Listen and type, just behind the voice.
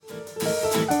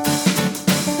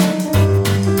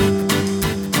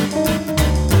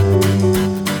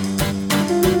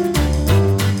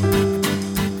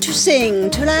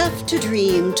laugh, to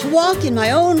dream, to walk in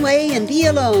my own way and be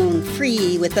alone,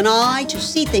 free with an eye to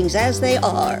see things as they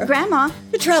are. Grandma.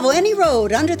 To travel any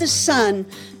road under the sun.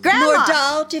 Grandma! Nor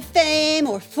doubt if fame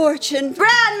or fortune.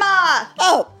 Grandma!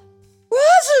 Oh,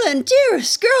 Rosalind,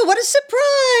 dearest girl, what a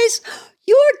surprise!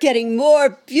 You're getting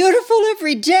more beautiful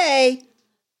every day.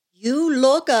 You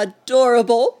look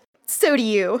adorable. So do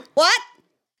you. What?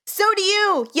 So do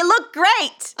you. You look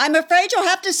great. I'm afraid you'll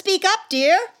have to speak up,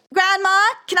 dear. Grandma,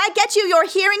 can I get you your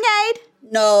hearing aid?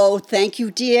 No, thank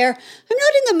you, dear. I'm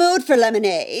not in the mood for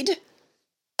lemonade.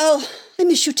 Oh, I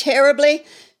miss you terribly.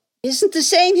 Isn't the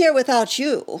same here without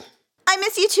you. I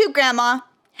miss you too, Grandma.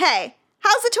 Hey,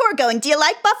 how's the tour going? Do you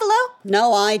like Buffalo?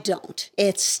 No, I don't.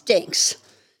 It stinks.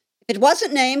 If it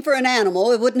wasn't named for an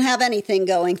animal, it wouldn't have anything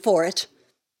going for it.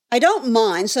 I don't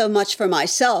mind so much for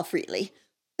myself, really.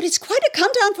 But it's quite a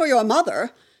come-down for your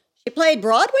mother. She played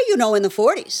Broadway, you know, in the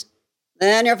 40s.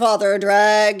 Then your father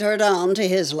dragged her down to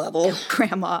his level.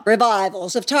 Grandma.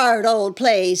 Revivals of tired old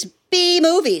plays,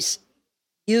 B-movies.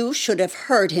 You should have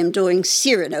heard him doing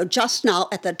Cyrano just now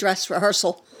at the dress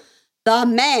rehearsal. The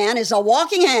man is a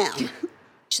walking ham.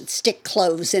 Should stick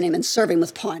cloves in him and serve him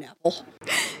with pineapple.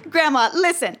 Grandma,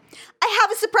 listen. I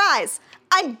have a surprise.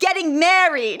 I'm getting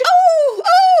married. Oh,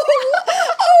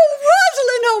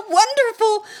 Rosalind, oh,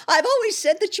 wonderful. I've always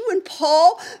said that you and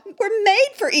Paul were made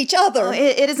for each other. Oh,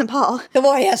 it isn't Paul. The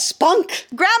boy has spunk.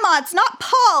 Grandma, it's not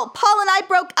Paul. Paul and I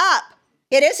broke up.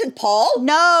 It isn't Paul?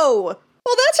 No.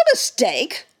 Well, that's a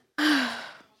mistake.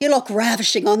 You look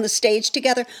ravishing on the stage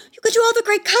together. You could do all the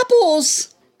great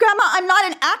couples. Grandma, I'm not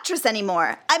an actress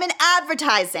anymore. I'm in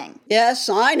advertising. Yes,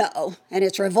 I know, and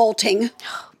it's revolting.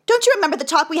 Don't you remember the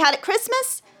talk we had at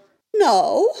Christmas?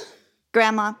 No.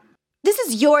 Grandma, this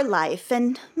is your life,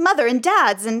 and Mother and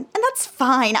Dad's, and that's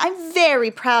fine. I'm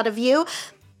very proud of you.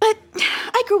 But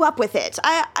I grew up with it.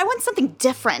 I want something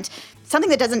different. Something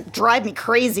that doesn't drive me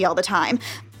crazy all the time.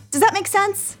 Does that make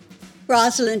sense?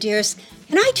 Rosalind, dearest,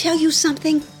 can I tell you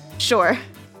something? Sure.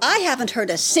 I haven't heard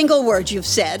a single word you've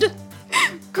said.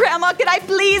 Grandma, could I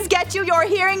please get you your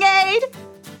hearing aid?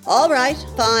 All right,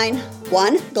 fine.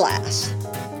 1 glass.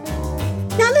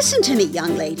 Now listen to me,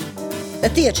 young lady.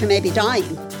 The theater may be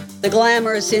dying. The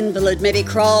glamorous invalid may be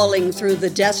crawling through the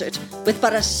desert with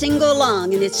but a single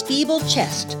lung in its feeble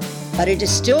chest, but it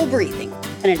is still breathing,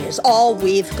 and it is all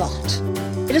we've got.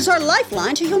 It is our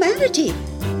lifeline to humanity.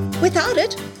 Without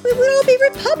it, we would all be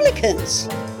Republicans.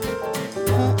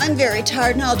 Oh, I'm very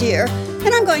tired now, dear,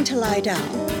 and I'm going to lie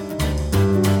down.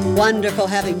 Wonderful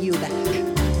having you back.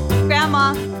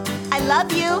 Grandma, I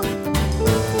love you.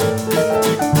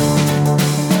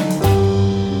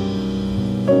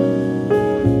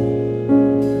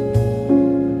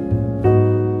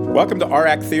 Welcome to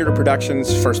RACT Theater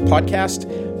Productions' first podcast.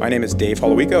 My name is Dave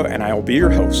Holowico, and I will be your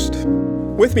host.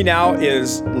 With me now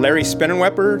is Larry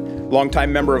Spinnenweber,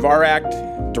 longtime member of RACT,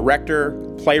 director,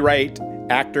 playwright,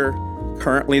 actor,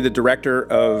 currently the director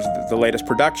of the latest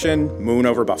production, Moon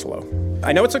Over Buffalo.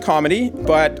 I know it's a comedy,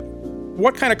 but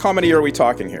what kind of comedy are we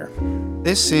talking here?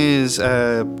 This is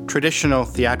a traditional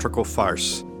theatrical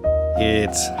farce.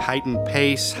 It's heightened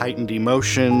pace, heightened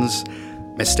emotions,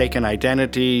 mistaken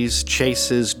identities,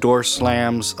 chases, door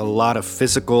slams, a lot of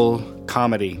physical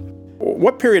comedy.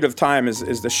 What period of time is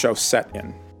this show set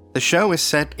in? The show is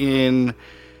set in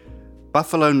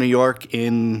Buffalo, New York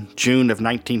in June of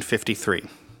 1953.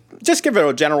 Just give it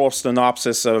a general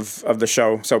synopsis of the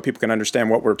show so people can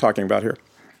understand what we're talking about here.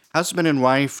 Husband and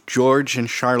wife George and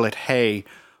Charlotte Hay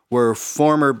were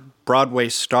former Broadway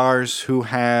stars who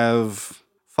have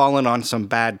fallen on some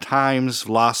bad times,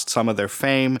 lost some of their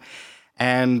fame,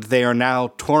 and they are now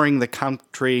touring the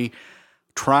country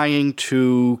trying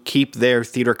to keep their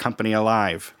theater company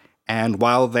alive. And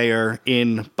while they are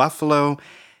in Buffalo,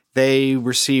 they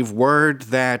receive word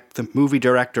that the movie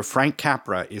director Frank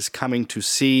Capra is coming to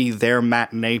see their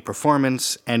matinee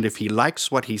performance, and if he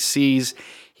likes what he sees,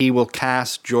 he will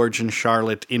cast George and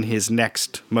Charlotte in his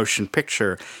next motion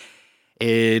picture.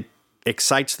 It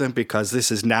excites them because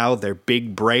this is now their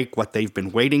big break, what they've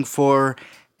been waiting for,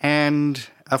 and,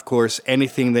 of course,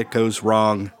 anything that goes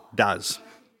wrong does.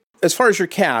 As far as your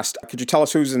cast, could you tell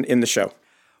us who's in the show?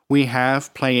 We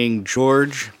have playing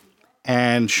George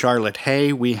and Charlotte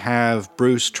Hay, we have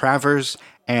Bruce Travers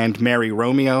and Mary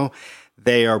Romeo.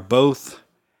 They are both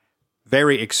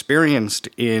very experienced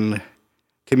in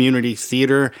community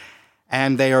theater,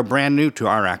 and they are brand new to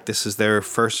RACT. This is their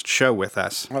first show with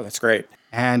us. Oh, that's great.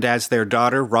 And as their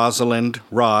daughter, Rosalind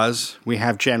Roz, we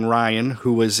have Jen Ryan,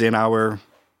 who was in our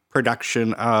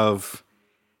production of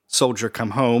Soldier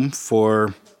Come Home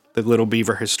for the Little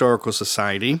Beaver Historical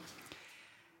Society.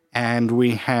 And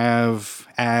we have,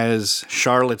 as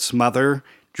Charlotte's mother,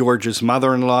 George's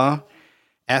mother-in-law,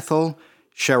 Ethel,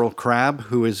 Cheryl Crabb,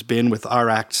 who has been with our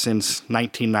act since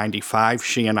 1995.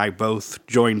 She and I both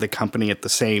joined the company at the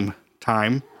same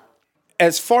time.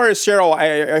 As far as Cheryl,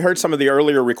 I heard some of the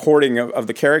earlier recording of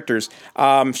the characters.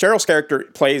 Cheryl's character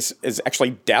is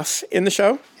actually deaf in the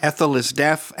show. Ethel is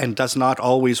deaf and does not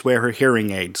always wear her hearing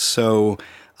aids, so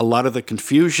a lot of the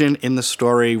confusion in the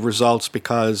story results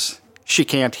because she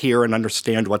can't hear and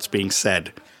understand what's being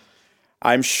said.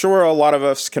 I'm sure a lot of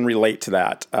us can relate to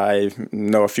that. I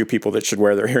know a few people that should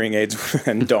wear their hearing aids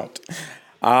and don't.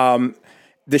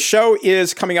 The show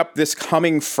is coming up this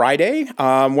coming Friday.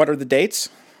 What are the dates?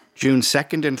 June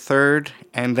 2nd and 3rd,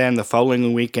 and then the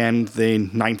following weekend, the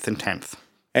 9th and 10th.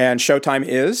 And showtime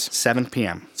is? 7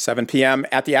 p.m. 7 p.m.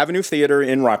 at the Avenue Theater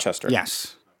in Rochester.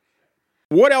 Yes.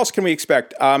 What else can we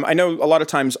expect? I know a lot of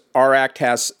times our act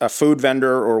has a food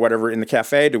vendor or whatever in the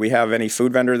cafe. Do we have any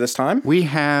food vendor this time? We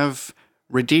have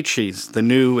Radici's, the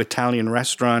new Italian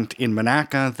restaurant in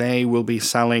Monaca. They will be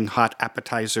selling hot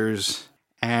appetizers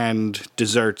and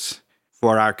desserts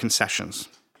for our concessions.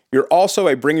 You're also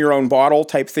a bring-your-own-bottle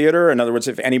type theater. In other words,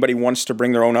 if anybody wants to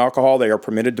bring their own alcohol, they are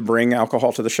permitted to bring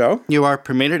alcohol to the show? You are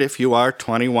permitted if you are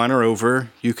 21 or over.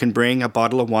 You can bring a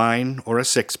bottle of wine or a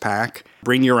six-pack.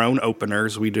 Bring your own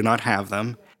openers. We do not have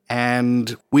them.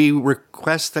 And we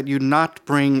request that you not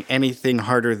bring anything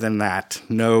harder than that.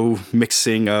 No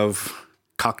mixing of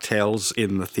cocktails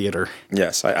in the theater.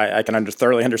 Yes, I can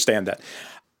thoroughly understand that.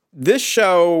 This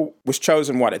show was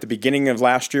chosen, at the beginning of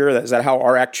last year? Is that how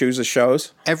our act chooses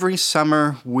shows? Every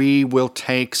summer, we will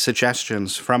take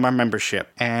suggestions from our membership,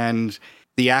 and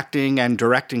the acting and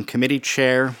directing committee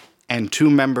chair and 2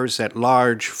 members at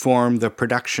large form the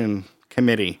production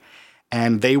committee,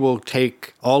 and they will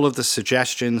take all of the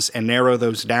suggestions and narrow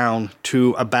those down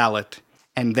to a ballot,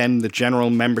 and then the general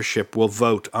membership will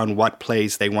vote on what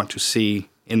plays they want to see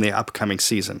in the upcoming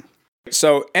season.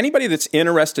 So anybody that's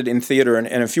interested in theater, and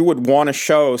if you would want a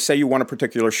show, say you want a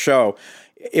particular show,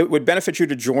 it would benefit you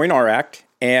to join our act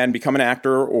and become an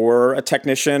actor or a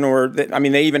technician,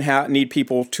 they even need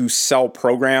people to sell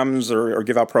programs or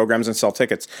give out programs and sell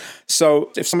tickets.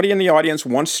 So if somebody in the audience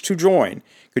wants to join,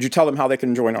 could you tell them how they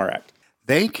can join our act?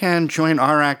 They can join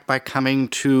our act by coming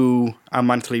to our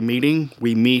monthly meeting.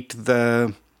 We meet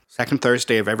the second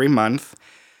Thursday of every month.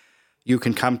 You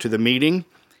can come to the meeting.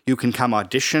 You can come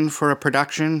audition for a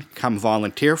production, come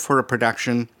volunteer for a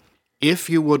production. If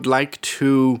you would like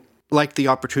the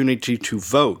opportunity to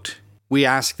vote, we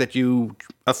ask that you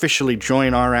officially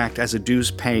join our act as a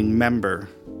dues-paying member.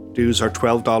 Dues are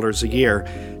 $12 a year.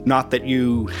 Not that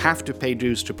you have to pay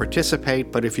dues to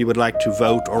participate, but if you would like to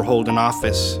vote or hold an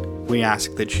office, we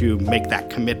ask that you make that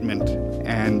commitment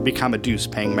and become a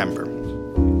dues-paying member.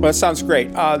 Well, that sounds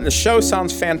great. The show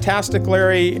sounds fantastic,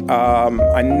 Larry.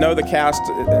 I know the cast.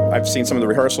 I've seen some of the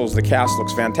rehearsals. The cast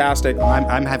looks fantastic.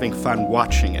 I'm having fun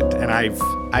watching it, and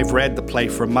I've read the play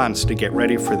for months to get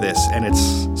ready for this, and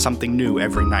it's something new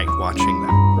every night watching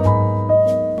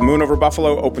them. Moon Over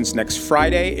Buffalo opens next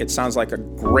Friday. It sounds like a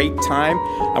great time.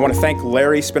 I want to thank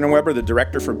Larry Spinnenweber, the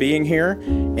director, for being here,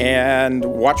 and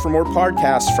watch for more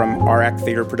podcasts from our Act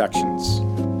Theater Productions.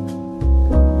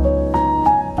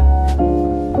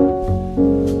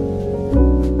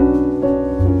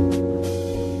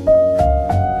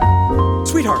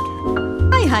 Sweetheart.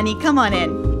 Hi, honey. Come on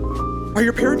in. Are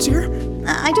your parents here?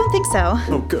 I don't think so.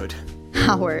 Oh, good.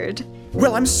 Howard.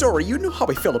 Well, I'm sorry. You know how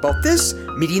I feel about this.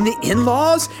 Meeting the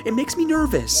in-laws, it makes me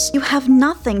nervous. You have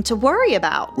nothing to worry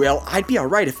about. Well, I'd be all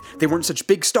right if they weren't such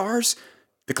big stars.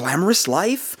 The glamorous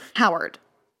life. Howard,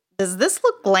 does this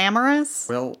look glamorous?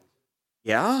 Well,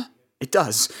 yeah, it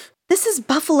does. This is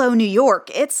Buffalo, New York.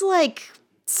 It's like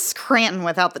Scranton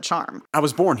without the charm. I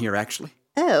was born here, actually.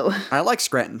 Oh. I like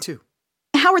Scranton, too.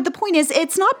 Howard, the point is,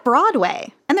 it's not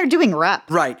Broadway, and they're doing rep.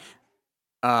 Right.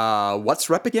 What's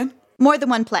rep again? More than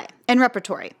one play, and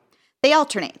repertory. They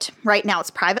alternate. Right now it's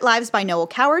Private Lives by Noel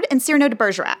Coward and Cyrano de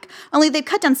Bergerac. Only they've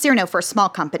cut down Cyrano for a small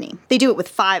company. They do it with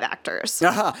 5 actors.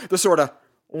 Aha, the sort of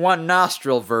one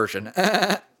nostril version.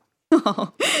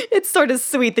 Oh, it's sort of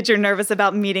sweet that you're nervous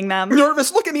about meeting them.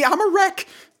 Nervous? Look at me, I'm a wreck.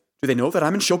 Do they know that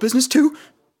I'm in show business, too?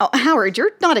 Oh, Howard,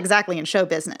 you're not exactly in show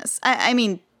business. I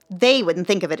mean, they wouldn't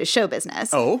think of it as show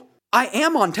business. Oh? I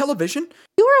am on television.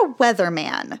 You're a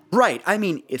weatherman. Right, I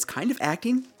mean, it's kind of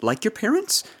acting like your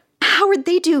parents. Howard,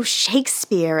 they do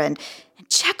Shakespeare and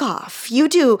Chekhov. You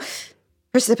do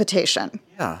Precipitation.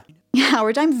 Yeah.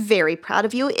 Howard, I'm very proud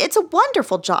of you. It's a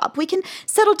wonderful job. We can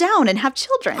settle down and have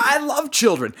children. I love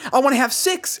children. I want to have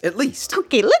 6, at least.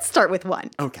 Okay, let's start with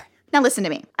 1. Okay. Now listen to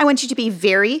me. I want you to be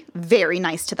very, very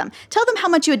nice to them. Tell them how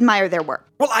much you admire their work.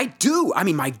 Well, I do. I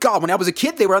mean, my God, when I was a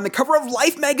kid, they were on the cover of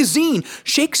Life magazine.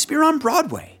 Shakespeare on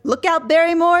Broadway. Look out,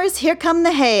 Barrymores, here come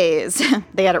the Hays.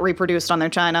 They had it reproduced on their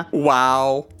china.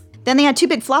 Wow. Then they had 2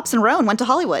 big flops in a row and went to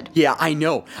Hollywood. Yeah, I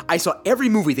know. I saw every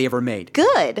movie they ever made.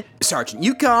 Good. Sergeant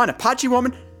Yukon, Apache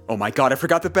Woman. Oh my God, I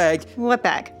forgot the bag. What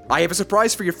bag? I have a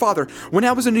surprise for your father. When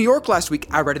I was in New York last week,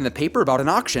 I read in the paper about an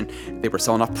auction. They were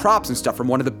selling off props and stuff from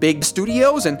one of the big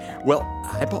studios, and, well,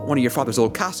 I bought one of your father's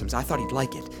old costumes. I thought he'd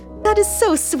like it. That is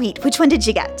so sweet. Which one did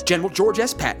you get? General George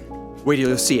S. Patton. Wait till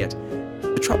you see it.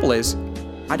 The trouble is,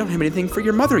 I don't have anything for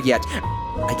your mother yet.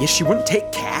 I guess she wouldn't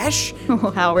take cash?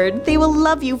 Oh, Howard, they will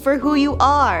love you for who you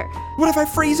are. What if I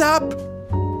freeze up?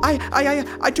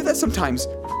 I do that sometimes.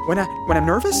 When I'm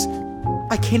nervous,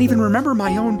 I can't even remember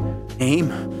my own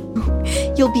name.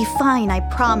 You'll be fine, I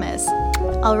promise.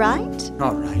 All right?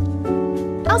 All right.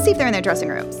 I'll see if they're in their dressing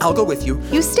rooms. I'll go with you.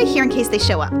 You stay here in case they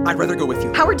show up. I'd rather go with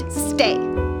you. Howard, stay.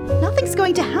 Nothing's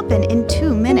going to happen in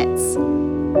 2 minutes.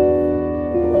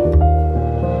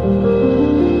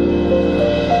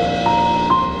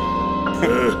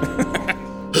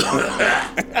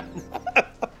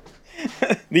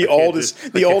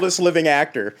 The oldest living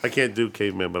actor. I can't do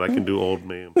caveman, but I can do old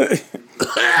man.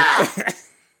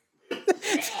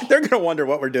 They're going to wonder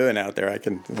what we're doing out there.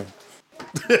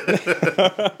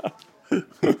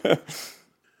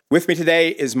 With me today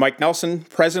is Mike Nelson,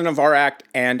 president of RACT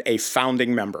and a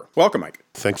founding member. Welcome, Mike.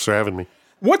 Thanks for having me.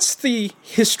 What's the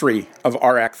history of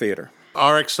RACT Theater?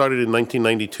 RACT started in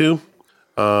 1992.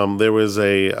 There was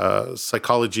a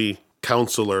psychology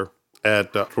counselor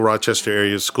at Rochester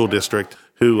area school district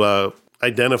who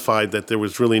identified that there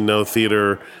was really no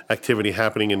theater activity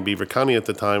happening in Beaver County at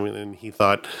the time, and he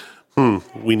thought,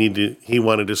 he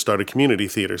wanted to start a community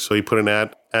theater. So he put an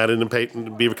ad in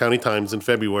the Beaver County Times in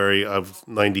February of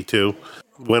 92,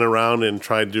 went around and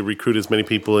tried to recruit as many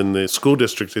people in the school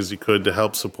district as he could to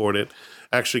help support it.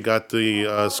 Actually got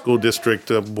the school district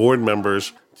board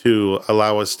members to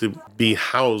allow us to be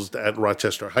housed at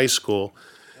Rochester High School.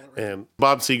 And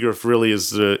Bob Seagraff really is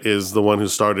the one who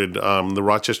started the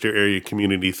Rochester Area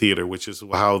Community Theater, which is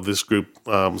how this group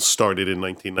started in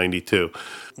 1992.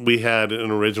 We had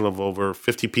an original of over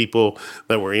 50 people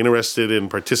that were interested in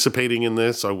participating in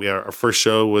this. Our first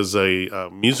show was a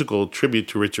musical tribute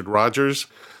to Richard Rodgers.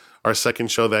 Our second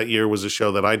show that year was a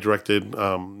show that I directed,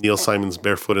 Neil Simon's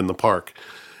Barefoot in the Park.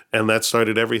 And that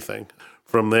started everything.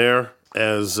 From there,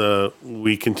 as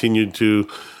we continued to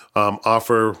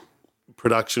offer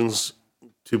productions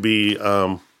to be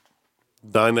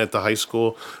done at the high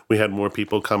school, we had more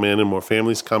people come in and more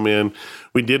families come in.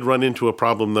 We did run into a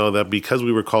problem, though, that because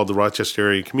we were called the Rochester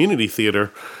Area Community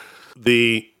Theater,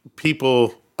 the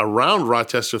people around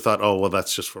Rochester thought, oh, well,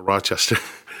 that's just for Rochester.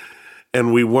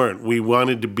 And we weren't. We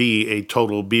wanted to be a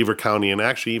total Beaver County, and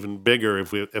actually even bigger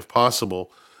if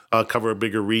possible, cover a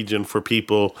bigger region for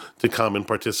people to come and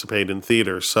participate in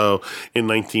theater. So I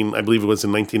believe it was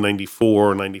in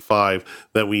 1994 or 95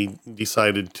 that we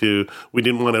decided we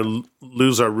didn't want to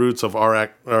lose our roots of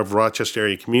Rochester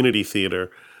Area Community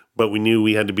Theater, but we knew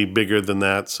we had to be bigger than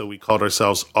that. So we called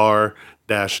ourselves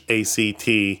R-ACT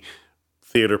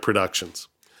Theater Productions.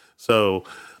 So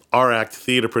RACT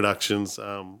Theater Productions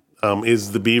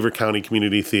is the Beaver County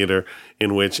Community Theater,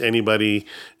 in which anybody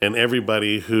and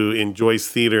everybody who enjoys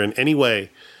theater in any way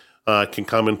can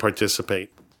come and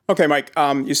participate. Okay, Mike,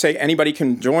 you say anybody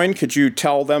can join. Could you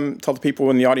tell the people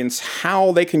in the audience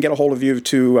how they can get a hold of you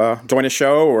to join a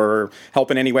show or help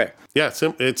in any way? Yeah,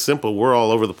 it's simple. We're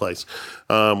all over the place.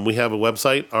 We have a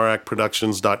website,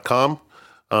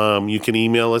 ractproductions.com. You can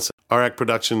email us,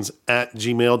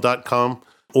 ractproductions@gmail.com.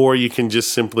 Or you can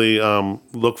just simply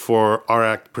look for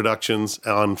RACT Productions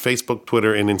on Facebook,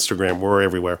 Twitter, and Instagram. We're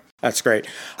everywhere. That's great.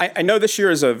 I know this year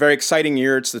is a very exciting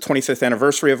year. It's the 25th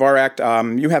anniversary of RACT.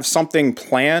 You have something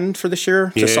planned for this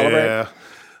year to celebrate? Yeah.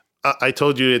 I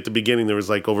told you at the beginning there was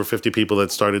like over 50 people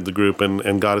that started the group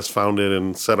and got us founded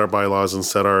and set our bylaws and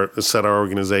set our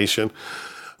organization.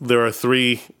 There are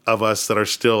 3 of us that are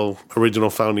still original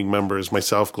founding members,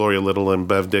 myself, Gloria Little, and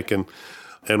Bev Dickin.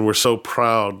 And we're so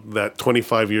proud that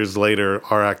 25 years later,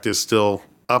 RACT is still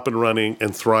up and running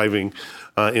and thriving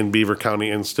in Beaver County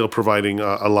and still providing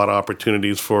a lot of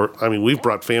opportunities we've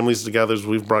brought families together,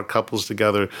 we've brought couples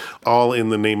together, all in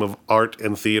the name of art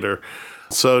and theater.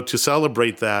 So to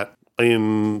celebrate that,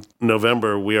 in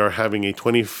November, we are having a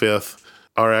 25th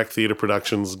RACT Theater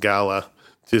Productions Gala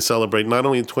to celebrate not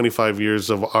only 25 years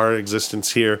of our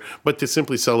existence here, but to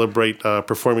simply celebrate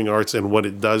performing arts and what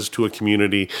it does to a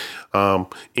community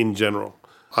in general.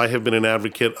 I have been an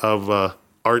advocate of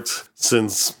arts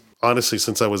since honestly,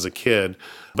 since I was a kid,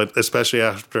 but especially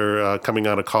after coming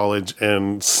out of college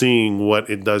and seeing what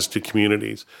it does to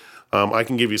communities. I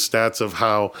can give you stats of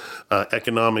how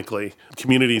economically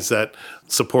communities that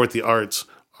support the arts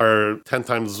are 10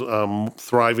 times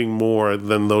thriving more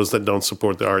than those that don't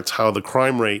support the arts, how the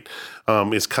crime rate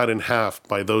is cut in half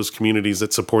by those communities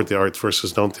that support the arts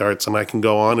versus don't the arts. And I can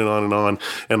go on and on and on.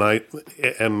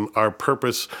 And our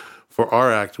purpose for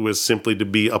our act was simply to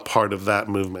be a part of that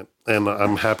movement. And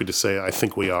I'm happy to say I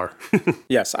think we are.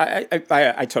 Yes,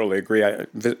 I totally agree. I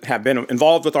have been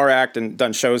involved with our act and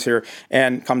done shows here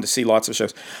and come to see lots of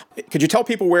shows. Could you tell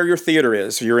people where your theater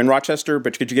is? You're in Rochester,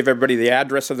 but could you give everybody the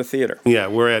address of the theater? Yeah,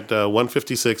 we're at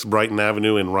 156 Brighton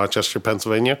Avenue in Rochester,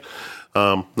 Pennsylvania.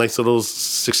 Nice little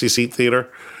 60-seat theater.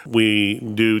 We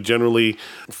do generally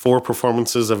 4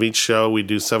 performances of each show. We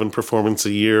do 7 performances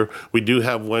a year. We do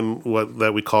have one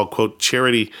that we call, quote,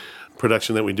 charity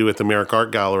production that we do at the Merrick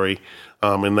Art Gallery,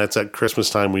 and that's at Christmas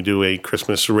time. We do a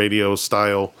Christmas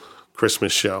radio-style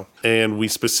Christmas show, and we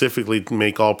specifically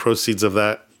make all proceeds of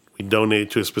that. We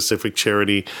donate to a specific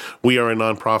charity. We are a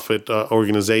nonprofit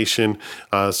organization,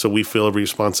 so we feel a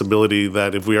responsibility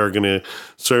that if we are going to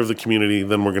serve the community,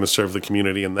 then we're going to serve the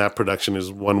community, and that production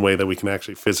is one way that we can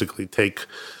actually physically take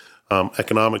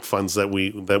economic funds that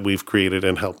we've created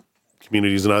and help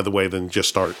communities in other way than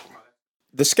just art.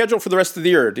 The schedule for the rest of the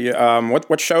year, do you,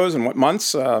 what shows and what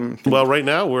months? Well, right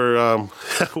now we're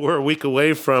we're a week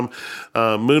away from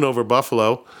Moon Over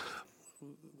Buffalo.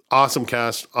 Awesome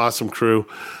cast, awesome crew.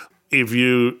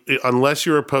 Unless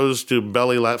you're opposed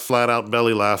to flat out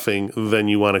belly laughing, then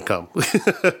you want to come.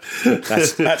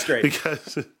 That's great.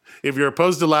 Because if you're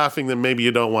opposed to laughing, then maybe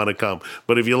you don't want to come.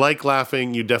 But if you like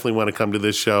laughing, you definitely want to come to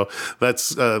this show.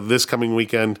 That's this coming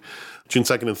weekend, June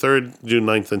 2nd and 3rd, June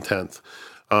 9th and 10th.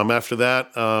 After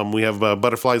that, we have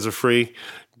Butterflies Are Free,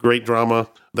 great drama.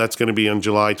 That's going to be on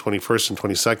July 21st and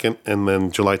 22nd, and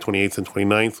then July 28th and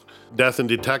 29th. Death and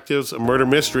Detectives, a murder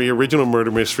mystery, original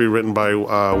murder mystery written by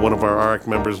one of our ARAC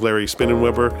members, Larry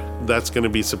Spinnenweber. That's going to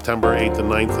be September 8th and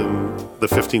 9th and the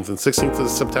 15th and 16th of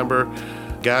September.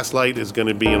 Gaslight is going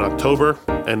to be in October.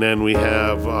 And then we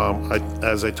have,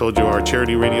 as I told you, our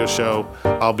charity radio show.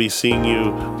 I'll be seeing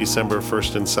you December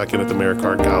 1st and 2nd at the Merrick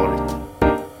Art Gallery.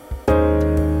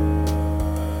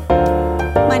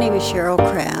 My name is Cheryl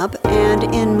Crabb, and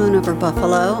in Moon Over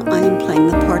Buffalo, I am playing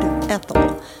the part of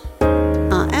Ethel.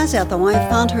 As Ethel, I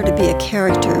found her to be a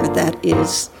character that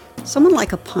is somewhat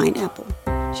like a pineapple.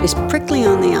 She's prickly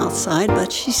on the outside,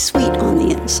 but she's sweet on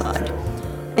the inside.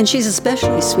 And she's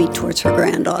especially sweet towards her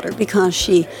granddaughter because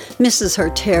she misses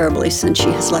her terribly since she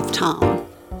has left town.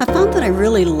 I found that I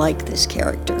really like this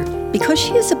character because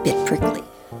she is a bit prickly,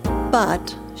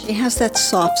 but she has that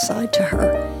soft side to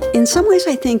her. In some ways,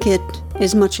 I think it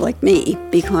is much like me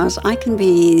because I can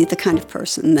be the kind of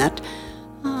person that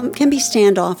can be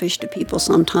standoffish to people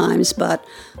sometimes, but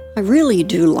I really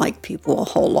do like people a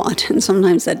whole lot, and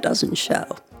sometimes that doesn't show.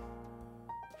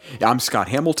 I'm Scott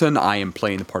Hamilton. I am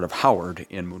playing the part of Howard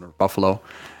in Moon Over Buffalo.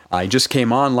 I just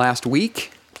came on last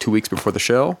week, 2 weeks before the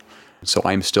show, so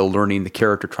I'm still learning the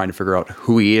character, trying to figure out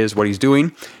who he is, what he's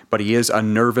doing, but he is a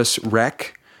nervous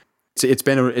wreck. It's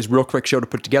been a real quick show to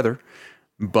put together,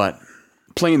 but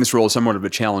playing this role is somewhat of a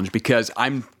challenge because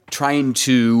I'm trying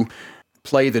to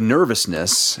play the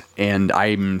nervousness, and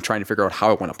I'm trying to figure out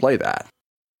how I want to play that.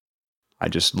 I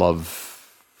just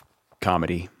love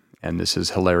comedy, and this is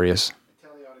hilarious.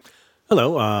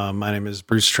 Hello, my name is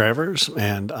Bruce Travers,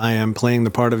 and I am playing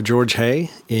the part of George Hay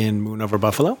in Moon Over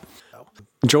Buffalo.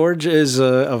 George is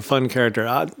a fun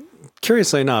character.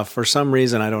 Curiously enough, for some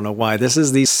reason, I don't know why, this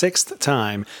is the 6th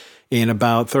time in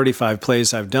about 35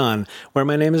 plays I've done where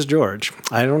my name is George.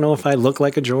 I don't know if I look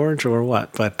like a George or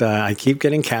what, but I keep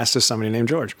getting cast as somebody named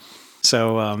George.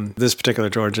 So this particular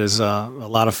George is a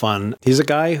lot of fun. He's a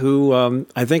guy who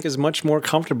I think is much more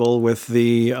comfortable with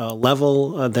the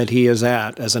level that he is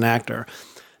at as an actor,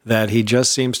 that he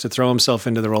just seems to throw himself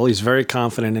into the role. He's very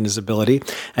confident in his ability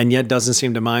and yet doesn't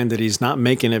seem to mind that he's not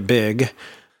making it big.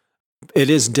 It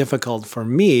is difficult for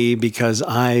me because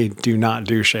I do not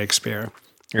do Shakespeare.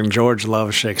 And George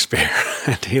loves Shakespeare,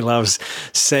 and he loves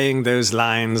saying those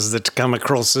lines that come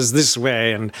across as this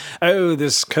way, and, oh,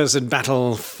 this cursed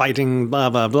battle fighting, blah,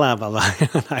 blah, blah, blah, blah.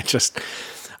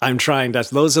 I'm trying to,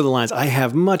 those are the lines. I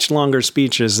have much longer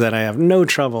speeches that I have no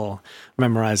trouble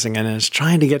memorizing, and it's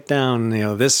trying to get down,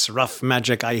 this rough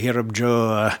magic I hear of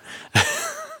Joe.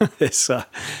 I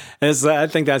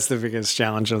think that's the biggest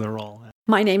challenge of the role.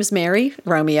 My name's Mary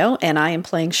Romeo, and I am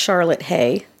playing Charlotte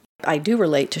Hay. I do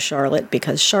relate to Charlotte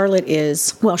because Charlotte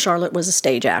was a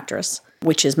stage actress,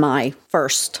 which is my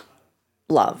first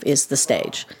love, is the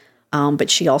stage. But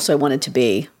she also wanted to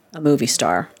be a movie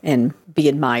star and be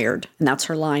admired. And that's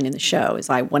her line in the show, is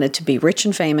I wanted to be rich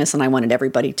and famous and I wanted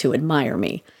everybody to admire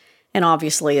me. And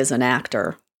obviously as an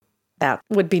actor, that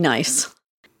would be nice.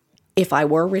 If I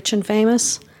were rich and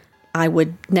famous, I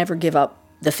would never give up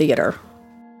the theater.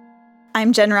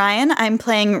 I'm Jen Ryan. I'm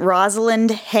playing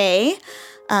Rosalind Hay,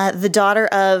 the daughter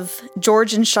of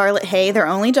George and Charlotte Hay, their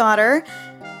only daughter,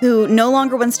 who no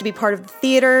longer wants to be part of the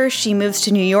theater. She moves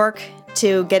to New York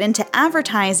to get into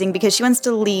advertising because she wants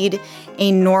to lead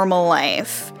a normal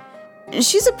life.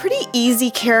 She's a pretty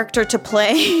easy character to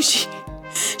play.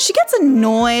 She gets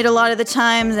annoyed a lot of the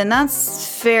times, and that's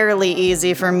fairly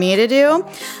easy for me to do.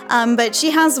 But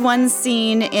she has one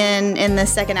scene in the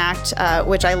second act,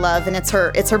 which I love, and it's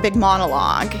her big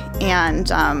monologue.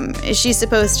 And she's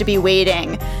supposed to be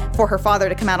waiting for her father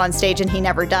to come out on stage, and he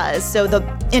never does. So the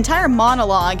entire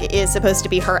monologue is supposed to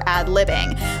be her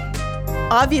ad-libbing.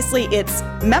 Obviously, it's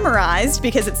memorized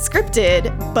because it's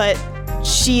scripted, but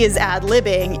she is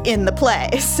ad-libbing in the play.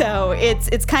 So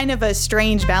it's kind of a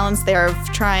strange balance there of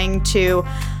trying to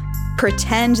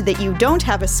pretend that you don't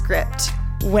have a script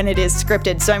when it is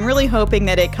scripted. So I'm really hoping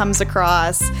that it comes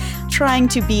across trying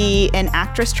to be an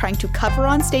actress, trying to cover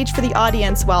on stage for the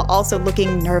audience while also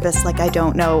looking nervous, like I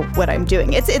don't know what I'm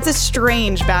doing. It's a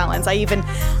strange balance. I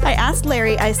asked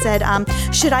Larry, I said,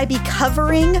 should I be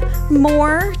covering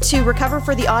more to recover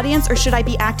for the audience, or should I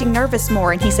be acting nervous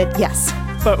more? And he said, yes,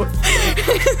 both.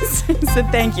 So I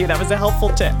said, thank you. That was a helpful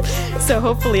tip. So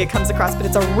hopefully it comes across, but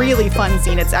it's a really fun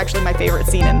scene. It's actually my favorite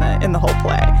scene in the whole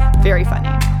play. Very funny.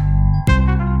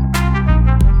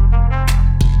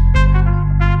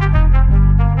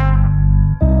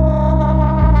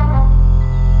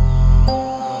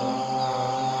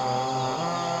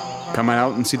 Come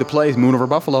out and see the play, Moon Over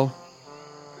Buffalo.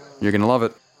 You're going to love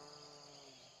it.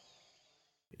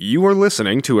 You are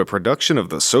listening to a production of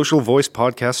the Social Voice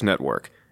Podcast Network.